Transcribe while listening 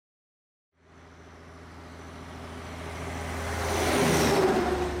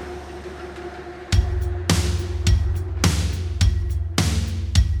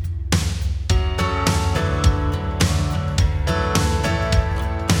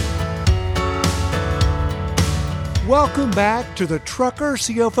Welcome back to the Trucker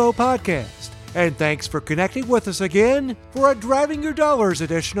CFO Podcast, and thanks for connecting with us again for a Driving Your Dollars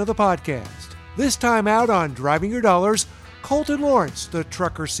edition of the podcast. This time out on Driving Your Dollars, Colton Lawrence, the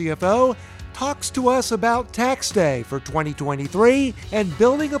Trucker CFO, talks to us about tax day for 2023 and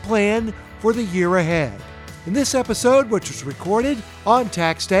building a plan for the year ahead. In this episode, which was recorded on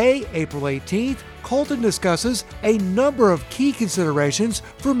tax day, April 18th, Colton discusses a number of key considerations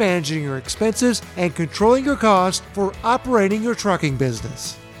for managing your expenses and controlling your costs for operating your trucking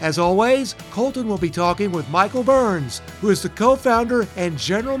business. As always, Colton will be talking with Michael Burns, who is the co-founder and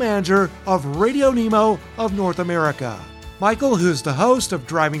general manager of Radio Nemo of North America. Michael, who is the host of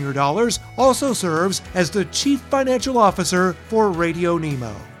Driving Your Dollars, also serves as the Chief Financial Officer for Radio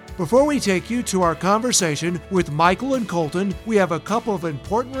Nemo. Before we take you to our conversation with Michael and Colton, we have a couple of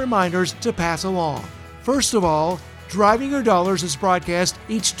important reminders to pass along. First of all, Driving Your Dollars is broadcast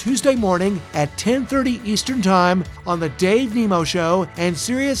each Tuesday morning at 10:30 Eastern Time on the Dave Nemo Show and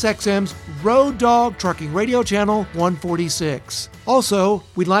SiriusXM's Road Dog Trucking Radio Channel 146. Also,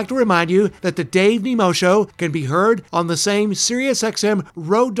 we'd like to remind you that the Dave Nemo Show can be heard on the same SiriusXM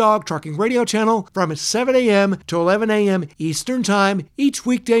Road Dog Trucking Radio Channel from 7 a.m. to 11 a.m. Eastern Time each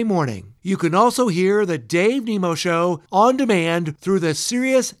weekday morning. You can also hear the Dave Nemo Show on demand through the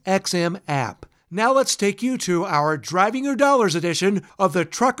SiriusXM app. Now let's take you to our Driving Your Dollars edition of the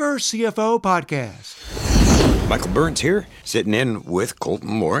Trucker CFO Podcast. Michael Burns here, sitting in with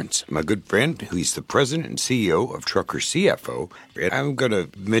Colton Lawrence, my good friend, who's the president and CEO of Trucker CFO. And I'm going to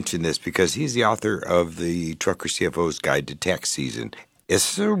mention this because he's the author of the Trucker CFO's Guide to Tax Season.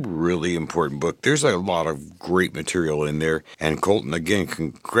 It's a really important book. There's a lot of great material in there. And Colton, again,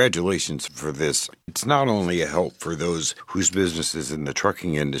 congratulations for this. It's not only a help for those whose business is in the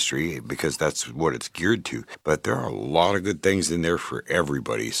trucking industry, because that's what it's geared to, but there are a lot of good things in there for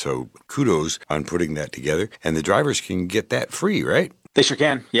everybody. So kudos on putting that together. And the drivers can get that free, right? They sure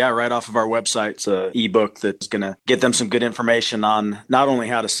can. Yeah, right off of our website. It's an ebook that's going to get them some good information on not only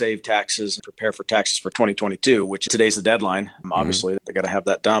how to save taxes and prepare for taxes for 2022, which today's the deadline. Obviously, they got to have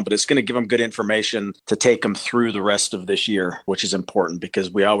that done, but it's going to give them good information to take them through the rest of this year, which is important because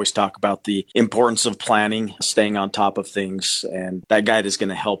we always talk about the importance of planning, staying on top of things, and that guide is going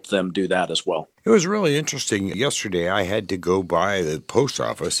to help them do that as well. It was really interesting. Yesterday, I had to go by the post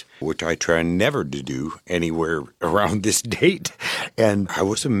office, which I try never to do anywhere around this date. And I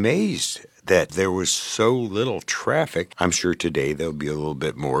was amazed that there was so little traffic. I'm sure today there'll be a little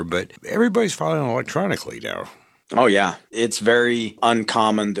bit more, but everybody's filing electronically now. Oh, yeah. It's very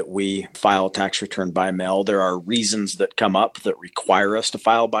uncommon that we file a tax return by mail. There are reasons that come up that require us to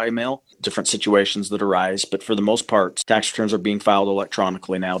file by mail, different situations that arise. But for the most part, tax returns are being filed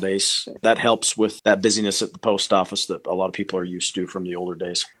electronically nowadays. That helps with that busyness at the post office that a lot of people are used to from the older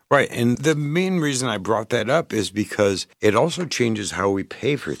days. Right. And the main reason I brought that up is because it also changes how we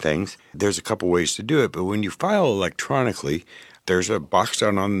pay for things. There's a couple ways to do it, but when you file electronically, there's a box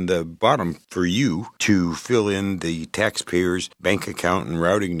down on the bottom for you to fill in the taxpayer's bank account and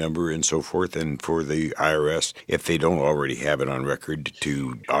routing number and so forth, and for the IRS, if they don't already have it on record,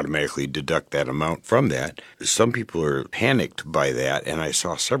 to automatically deduct that amount from that. Some people are panicked by that, and I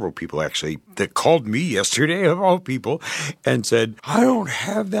saw several people actually that called me yesterday, of all people, and said, I don't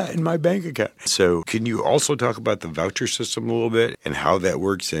have that in my bank account. So can you also talk about the voucher system a little bit and how that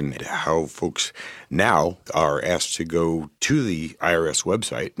works and how folks now are asked to go to the IRS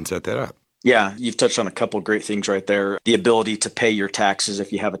website and set that up? Yeah, you've touched on a couple of great things right there. The ability to pay your taxes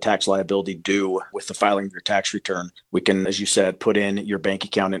if you have a tax liability due with the filing of your tax return. We can, as you said, put in your bank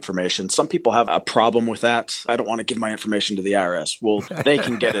account information. Some people have a problem with that. I don't want to give my information to the IRS. Well, they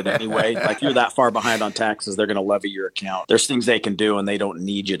can get it anyway. Like, you're that far behind on taxes, they're going to levy your account. There's things they can do and they don't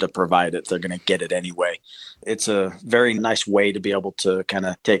need you to provide it. They're going to get it anyway. It's a very nice way to be able to kind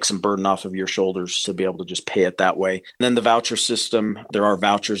of take some burden off of your shoulders to be able to just pay it that way. And then the voucher system, there are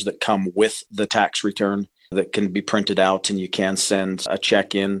vouchers that come with the tax return that can be printed out, and you can send a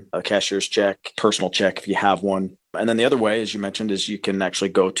check in, a cashier's check, personal check if you have one. And then the other way, as you mentioned, is you can actually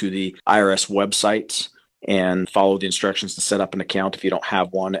go to the IRS website and follow the instructions to set up an account if you don't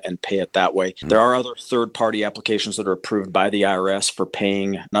have one and pay it that way. There are other third-party applications that are approved by the IRS for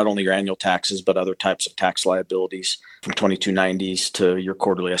paying not only your annual taxes, but other types of tax liabilities, from 2290s to your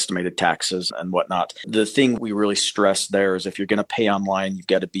quarterly estimated taxes and whatnot. The thing we really stress there is if you're going to pay online, you've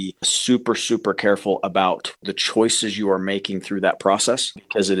got to be super, super careful about the choices you are making through that process,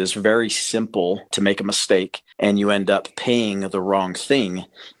 because it is very simple to make a mistake and you end up paying the wrong thing.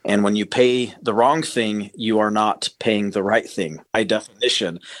 And when you pay the wrong thing, you are not paying the right thing by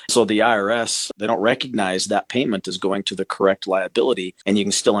definition. So the IRS, they don't recognize that payment is going to the correct liability, and you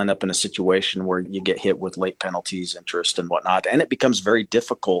can still end up in a situation where you get hit with late penalties, interest, and whatnot. And it becomes very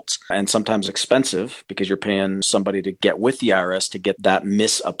difficult and sometimes expensive because you're paying somebody to get with the IRS to get that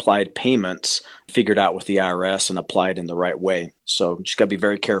misapplied payments figured out with the IRS and applied in the right way. So just got to be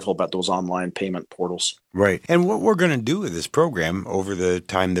very careful about those online payment portals. Right. And what we're going to do with this program over the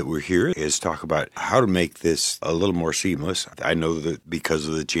time that we're here is talk about how to make this a little more seamless. I know that because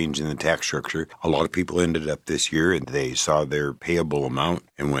of the change in the tax structure, a lot of people ended up this year and they saw their payable amount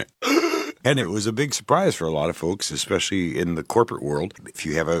and went, and it was a big surprise for a lot of folks, especially in the corporate world. If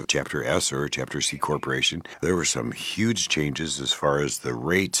you have a Chapter S or a Chapter C corporation, there were some huge changes as far as the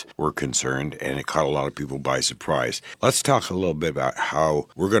rates were concerned, and it caught a lot of people by surprise. Let's talk a little bit about how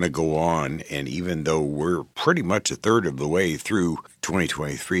we're going to go on, and even though we're pretty much a third of the way through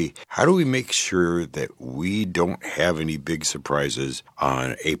 2023, how do we make sure that we don't have any big surprises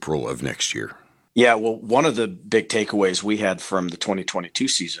on April of next year? Yeah, well, one of the big takeaways we had from the 2022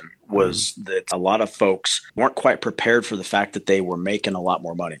 season was that a lot of folks weren't quite prepared for the fact that they were making a lot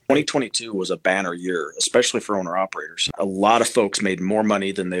more money. 2022 was a banner year, especially for owner-operators. A lot of folks made more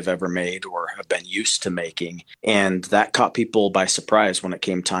money than they've ever made or have been used to making, and that caught people by surprise when it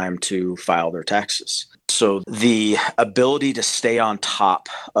came time to file their taxes. So the ability to stay on top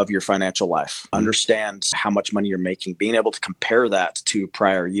of your financial life, understand how much money you're making, being able to compare that to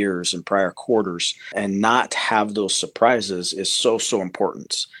prior years and prior quarters and not have those surprises is so, so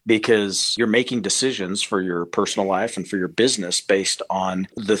important because you're making decisions for your personal life and for your business based on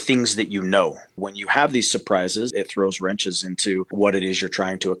the things that you know. When you have these surprises, it throws wrenches into what it is you're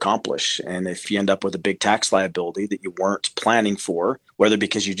trying to accomplish. And if you end up with a big tax liability that you weren't planning for, whether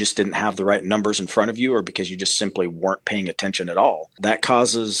because you just didn't have the right numbers in front of you or because you just simply weren't paying attention at all, that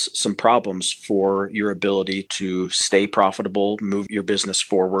causes some problems for your ability to stay profitable, move your business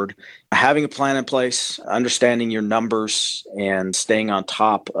forward. Having a plan in place, understanding your numbers, and staying on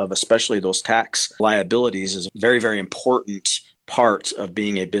top of especially those tax liabilities is a very, very important part of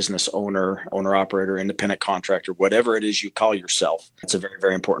being a business owner, owner-operator, independent contractor, whatever it is you call yourself. It's a very,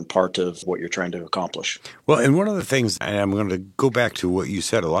 very important part of what you're trying to accomplish. Well, and one of the things, and I'm going to go back to what you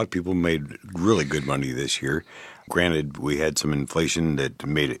said, a lot of people made really good money this year. Granted, we had some inflation that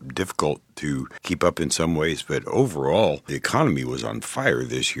made it difficult to keep up in some ways, but overall, the economy was on fire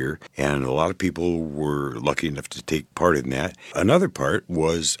this year, and a lot of people were lucky enough to take part in that. Another part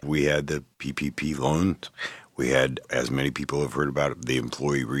was we had the PPP loans. We had, as many people have heard about, the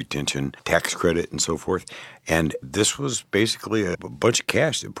employee retention tax credit and so forth. And this was basically a bunch of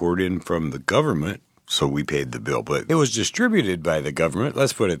cash that poured in from the government. So we paid the bill, but it was distributed by the government.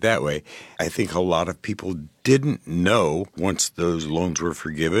 Let's put it that way. I think a lot of people didn't know once those loans were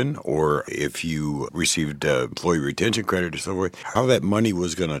forgiven or if you received employee retention credit or so forth, how that money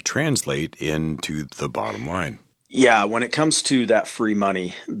was going to translate into the bottom line. Yeah, when it comes to that free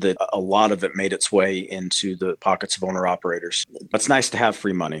money, that a lot of it made its way into the pockets of owner-operators. It's nice to have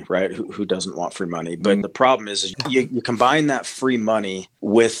free money, right? Who doesn't want free money? But the problem is you combine that free money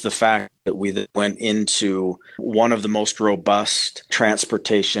with the fact that we went into one of the most robust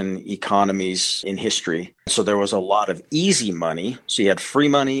transportation economies in history. So there was a lot of easy money. So you had free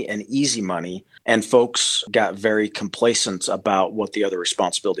money and easy money. And folks got very complacent about what the other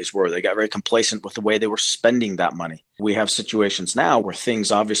responsibilities were. They got very complacent with the way they were spending that money. We have situations now where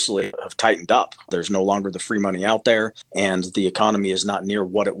things obviously have tightened up. There's no longer the free money out there, and the economy is not near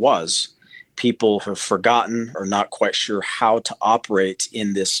what it was. People have forgotten or not quite sure how to operate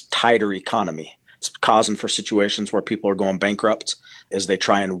in this tighter economy. It's causing for situations where people are going bankrupt as they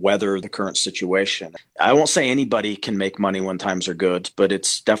try and weather the current situation. I won't say anybody can make money when times are good, but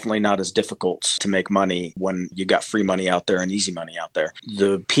it's definitely not as difficult to make money when you got free money out there and easy money out there.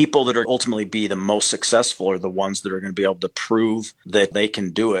 The people that are ultimately be the most successful are the ones that are going to be able to prove that they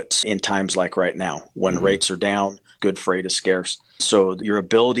can do it in times like right now when rates are down, good freight is scarce. So your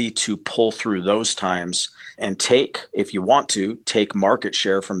ability to pull through those times and take, if you want to, take market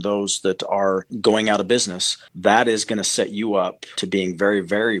share from those that are going out of business, that is going to set you up to being very,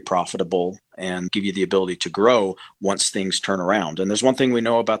 very profitable and give you the ability to grow once things turn around. And there's one thing we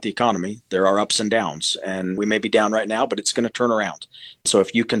know about the economy. There are ups and downs, and we may be down right now, but it's going to turn around. So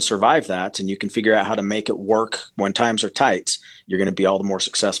if you can survive that and you can figure out how to make it work when times are tight, you're going to be all the more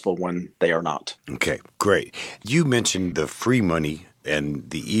successful when they are not. Okay, great. You mentioned the free money and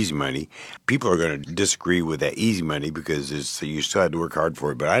the easy money. People are going to disagree with that easy money because you still had to work hard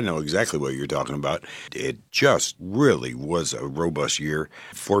for it, but I know exactly what you're talking about. It just really was a robust year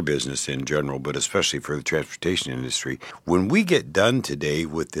for business in general, but especially for the transportation industry. When we get done today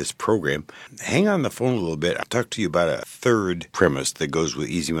with this program, hang on the phone a little bit. I'll talk to you about a third premise that goes with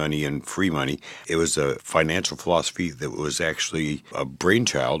easy money and free money. It was a financial philosophy that was actually a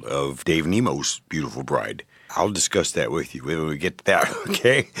brainchild of Dave Nemo's beautiful bride. I'll discuss that with you when we get to that,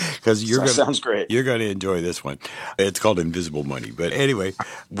 okay? Because sounds great. You're going to enjoy this one. It's called Invisible Money. But anyway,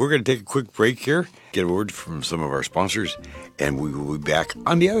 we're going to take a quick break here, get a word from some of our sponsors, and we will be back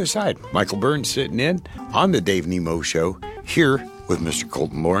on the other side. Michael Burns sitting in on the Dave Nemo Show here with Mr.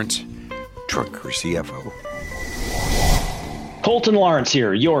 Colton Lawrence, Trucker CFO. Colton Lawrence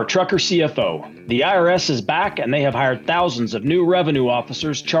here, your Trucker CFO. The IRS is back and they have hired thousands of new revenue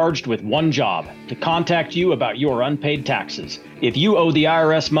officers charged with one job, to contact you about your unpaid taxes. If you owe the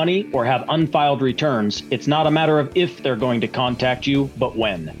IRS money or have unfiled returns, it's not a matter of if they're going to contact you, but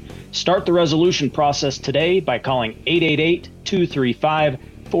when. Start the resolution process today by calling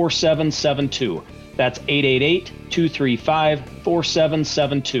 888-235-4772. That's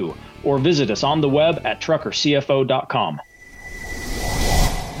 888-235-4772. Or visit us on the web at truckercfo.com.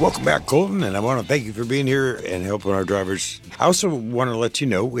 Welcome back, Colton, and I want to thank you for being here and helping our drivers. I also want to let you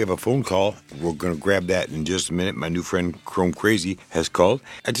know we have a phone call. We're going to grab that in just a minute. My new friend Chrome Crazy has called.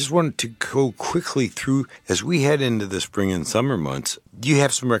 I just wanted to go quickly through, as we head into the spring and summer months, you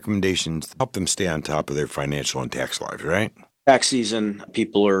have some recommendations to help them stay on top of their financial and tax lives, right? Tax season,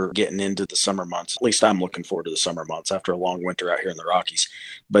 people are getting into the summer months. At least I'm looking forward to the summer months after a long winter out here in the Rockies.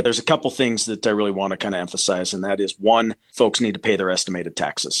 But there's a couple things that I really want to kind of emphasize, and that is, one, folks need to pay their estimated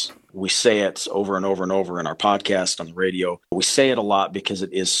taxes. We say it over and over and over in our podcast, on the radio. We say it a lot because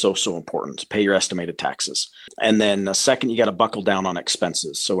it is so important. Pay your estimated taxes. And then second, you got to buckle down on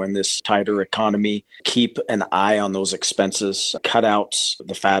expenses. So in this tighter economy, keep an eye on those expenses. Cut out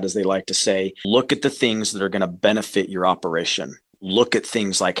the fat, as they like to say. Look at the things that are going to benefit your operation. Look at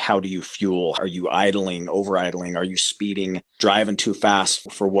things like, how do you fuel? Are you idling, over idling? Are you speeding, driving too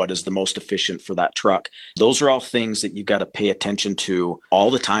fast for what is the most efficient for that truck? Those are all things that you got to pay attention to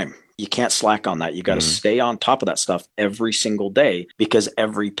all the time. You can't slack on that. You got to stay on top of that stuff every single day, because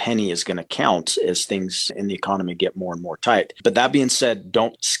every penny is going to count as things in the economy get more and more tight. But that being said,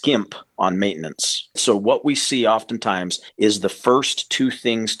 don't skimp on maintenance. So what we see oftentimes is the first two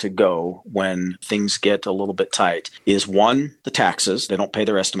things to go when things get a little bit tight is, one, the taxes. They don't pay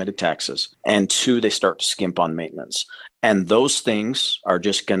their estimated taxes. And two, they start to skimp on maintenance. And those things are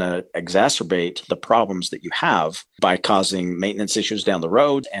just going to exacerbate the problems that you have by causing maintenance issues down the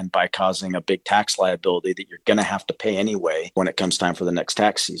road and by causing a big tax liability that you're going to have to pay anyway when it comes time for the next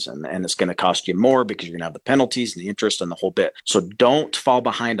tax season. And it's going to cost you more because you're going to have the penalties and the interest and the whole bit. So don't fall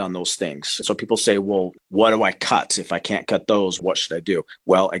behind on those things. So people say, well, what do I cut? If I can't cut those, what should I do?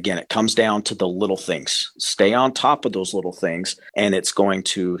 Well, again, it comes down to the little things. Stay on top of those little things, and it's going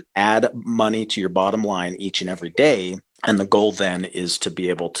to add money to your bottom line each and every day. And the goal then is to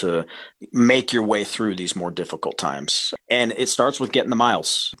be able to make your way through these more difficult times. And it starts with getting the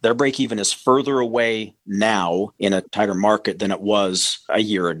miles. Their break even is further away now in a tighter market than it was a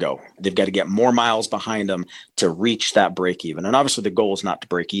year ago. They've got to get more miles behind them to reach that break even. And obviously the goal is not to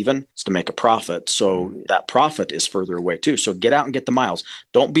break even, it's to make a profit. So that profit is further away too. So get out and get the miles.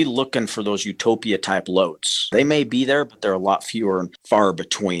 Don't be looking for those utopia type loads. They may be there, but they're a lot fewer and far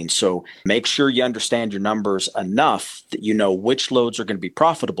between. So make sure you understand your numbers enough that you know which loads are going to be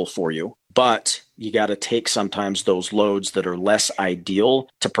profitable for you, but you got to take sometimes those loads that are less ideal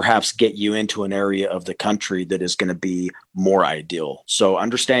to perhaps get you into an area of the country that is going to be more ideal. So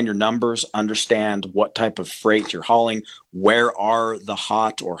understand your numbers, understand what type of freight you're hauling, where are the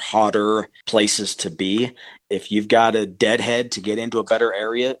hot or hotter places to be. If you've got a deadhead to get into a better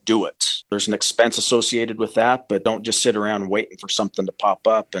area, do it. There's an expense associated with that, but don't just sit around waiting for something to pop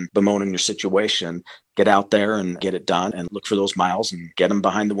up and bemoaning your situation. Get out there and get it done and look for those miles and get them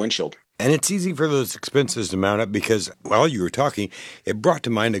behind the windshield. And it's easy for those expenses to mount up because while you were talking, it brought to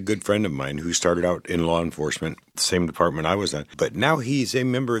mind a good friend of mine who started out in law enforcement, the same department I was in, but now he's a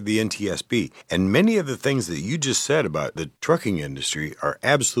member of the NTSB. And many of the things that you just said about the trucking industry are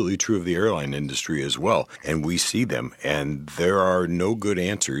absolutely true of the airline industry as well. And we see them, and there are no good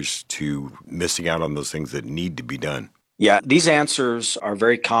answers to missing out on those things that need to be done. Yeah, these answers are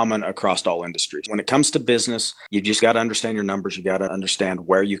very common across all industries. When it comes to business, you just got to understand your numbers. You got to understand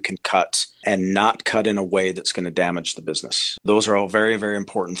where you can cut and not cut in a way that's going to damage the business. Those are all very, very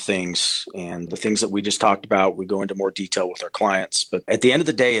important things. And the things that we just talked about, we go into more detail with our clients. But at the end of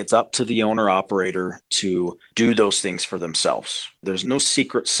the day, it's up to the owner operator to do those things for themselves. There's no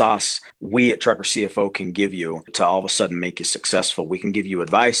secret sauce we at Trucker CFO can give you to all of a sudden make you successful. We can give you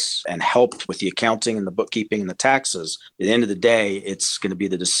advice and help with the accounting and the bookkeeping and the taxes. At the end of the day, it's going to be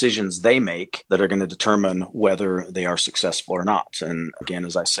the decisions they make that are going to determine whether they are successful or not. And again,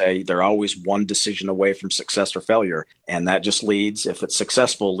 as I say, they're always one decision away from success or failure. And that just leads, if it's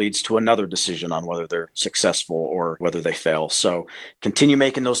successful, leads to another decision on whether they're successful or whether they fail. So continue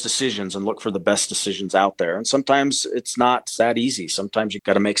making those decisions and look for the best decisions out there. And sometimes it's not that easy. Sometimes you've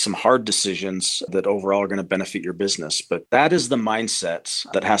got to make some hard decisions that overall are going to benefit your business. But that is the mindset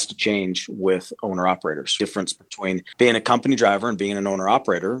that has to change with owner operators. The difference between being a company driver and being an owner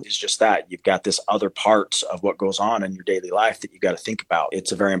operator is just that. You've got this other part of what goes on in your daily life that you got to think about.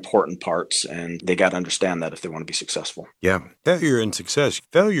 It's a very important part, and they got to understand that if they want to be successful. Yeah. Failure and success.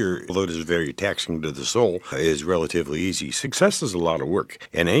 Failure, although it is very taxing to the soul, is relatively easy. Success is a lot of work.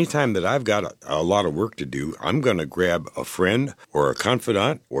 And anytime that I've got a lot of work to do, I'm going to grab a friend or a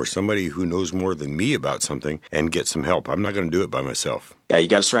confidant or somebody who knows more than me about something and get some help. I'm not going to do it by myself. Yeah, you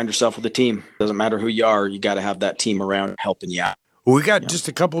got to surround yourself with a team. Doesn't matter who you are, you got to have that team around helping you out. Well, we got just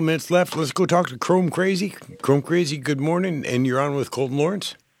a couple minutes left. Let's go talk to Chrome Crazy. Chrome Crazy, good morning, and you're on with Colton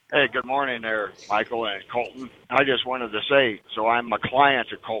Lawrence. Hey, good morning there, Michael and Colton. I just wanted to say, so I'm a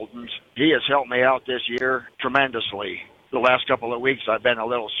client of Colton's. He has helped me out this year tremendously. The last couple of weeks, I've been a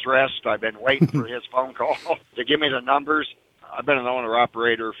little stressed. I've been waiting for his phone call to give me the numbers. I've been an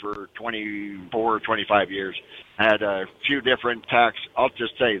owner-operator for 24, 25 years. I had a few different I'll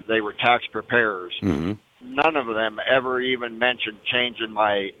just say they were tax preparers. Mm-hmm. None of them ever even mentioned changing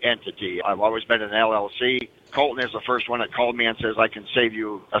my entity. I've always been an LLC. Colton is the first one that called me and says, I can save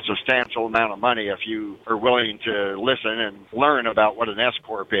you a substantial amount of money if you are willing to listen and learn about what an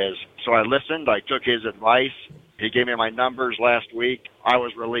S-Corp is. So I listened. I took his advice. He gave me my numbers last week. I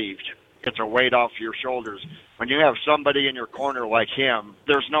was relieved. It's a weight off your shoulders. When you have somebody in your corner like him,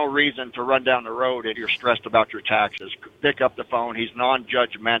 there's no reason to run down the road if you're stressed about your taxes. Pick up the phone. He's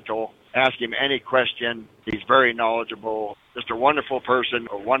non-judgmental. Ask him any question. He's very knowledgeable. Just a wonderful person,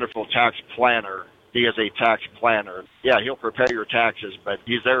 a wonderful tax planner. He is a tax planner. Yeah, he'll prepare your taxes, but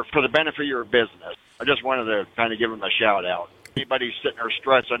he's there for the benefit of your business. I just wanted to kind of give him a shout out. Anybody sitting there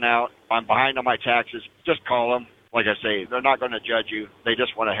stressing out, I'm behind on my taxes, just call them. Like I say, they're not going to judge you. They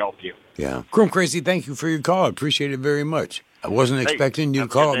just want to help you. Yeah. Chrome Crazy, thank you for your call. I appreciate it very much. I wasn't expecting you to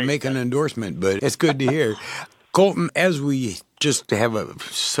call and make an endorsement, but it's good to hear. Colton, as we just have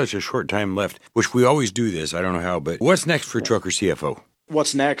such a short time left, which we always do this, I don't know how, but what's next for Trucker CFO?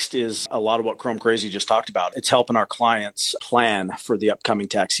 What's next is a lot of what Chrome Crazy just talked about. It's helping our clients plan for the upcoming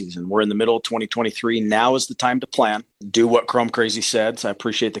tax season. We're in the middle of 2023. Now is the time to plan. Do what Chrome Crazy said. So I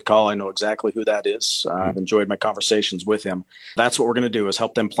appreciate the call. I know exactly who that is. I've enjoyed my conversations with him. That's what we're going to do, is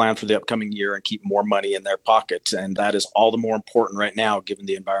help them plan for the upcoming year and keep more money in their pockets. And that is all the more important right now, given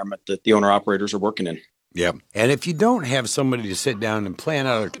the environment that the owner operators are working in. Yeah. And if you don't have somebody to sit down and plan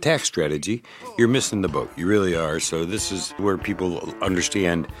out a tax strategy, you're missing the boat. You really are. So this is where people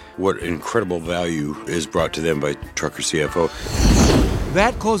understand what incredible value is brought to them by Trucker CFO.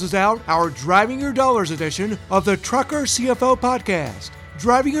 That closes out our Driving Your Dollars edition of the Trucker CFO podcast.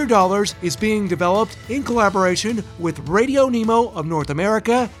 Driving Your Dollars is being developed in collaboration with Radio Nemo of North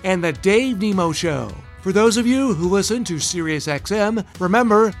America and The Dave Nemo Show. For those of you who listen to SiriusXM,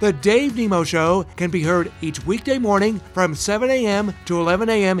 remember the Dave Nemo Show can be heard each weekday morning from 7 a.m. to 11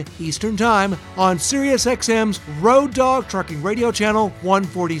 a.m. Eastern Time on SiriusXM's Road Dog Trucking Radio Channel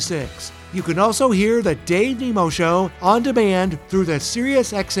 146. You can also hear the Dave Nemo Show on demand through the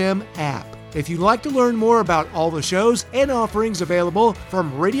SiriusXM app. If you'd like to learn more about all the shows and offerings available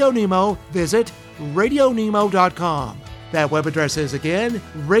from Radio Nemo, visit RadioNemo.com. That web address is again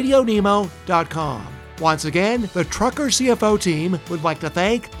RadioNemo.com. Once again, the Trucker CFO team would like to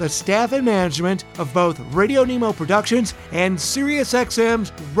thank the staff and management of both Radio Nemo Productions and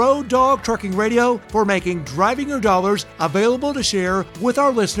SiriusXM's Road Dog Trucking Radio for making Driving Your Dollars available to share with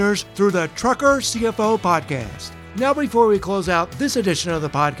our listeners through the Trucker CFO podcast. Now, before we close out this edition of the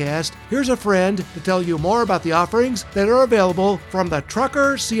podcast, here's a friend to tell you more about the offerings that are available from the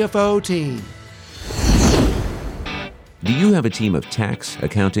Trucker CFO team. Do you have a team of tax,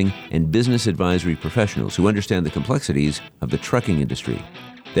 accounting, and business advisory professionals who understand the complexities of the trucking industry?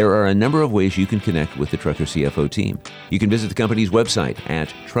 There are a number of ways you can connect with the Trucker CFO team. You can visit the company's website at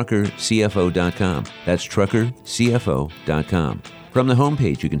truckercfo.com. That's truckercfo.com. From the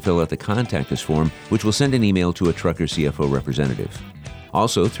homepage, you can fill out the Contact Us form, which will send an email to a Trucker CFO representative.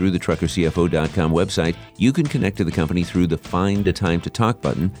 Also, through the truckercfo.com website, you can connect to the company through the Find a Time to Talk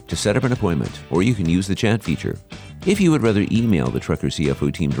button to set up an appointment, or you can use the chat feature. If you would rather email the Trucker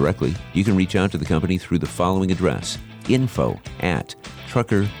CFO team directly, you can reach out to the company through the following address: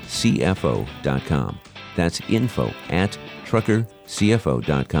 info@truckercfo.com. That's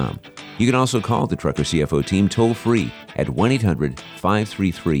info@truckercfo.com. You can also call the Trucker CFO team toll-free at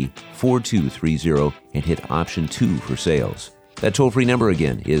 1-800-533-4230 and hit option 2 for sales. That toll-free number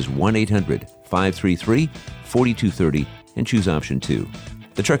again is 1-800-533-4230 and choose option 2.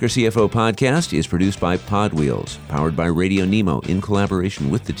 The Trucker CFO podcast is produced by Pod Wheels, powered by Radio Nemo in collaboration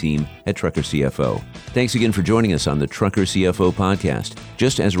with the team at Trucker CFO. Thanks again for joining us on the Trucker CFO podcast.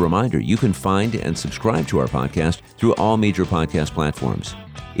 Just as a reminder, you can find and subscribe to our podcast through all major podcast platforms.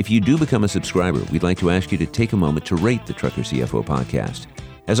 If you do become a subscriber, we'd like to ask you to take a moment to rate the Trucker CFO podcast.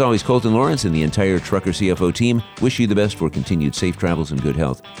 As always, Colton Lawrence and the entire Trucker CFO team wish you the best for continued safe travels and good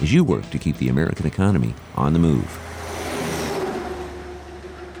health as you work to keep the American economy on the move.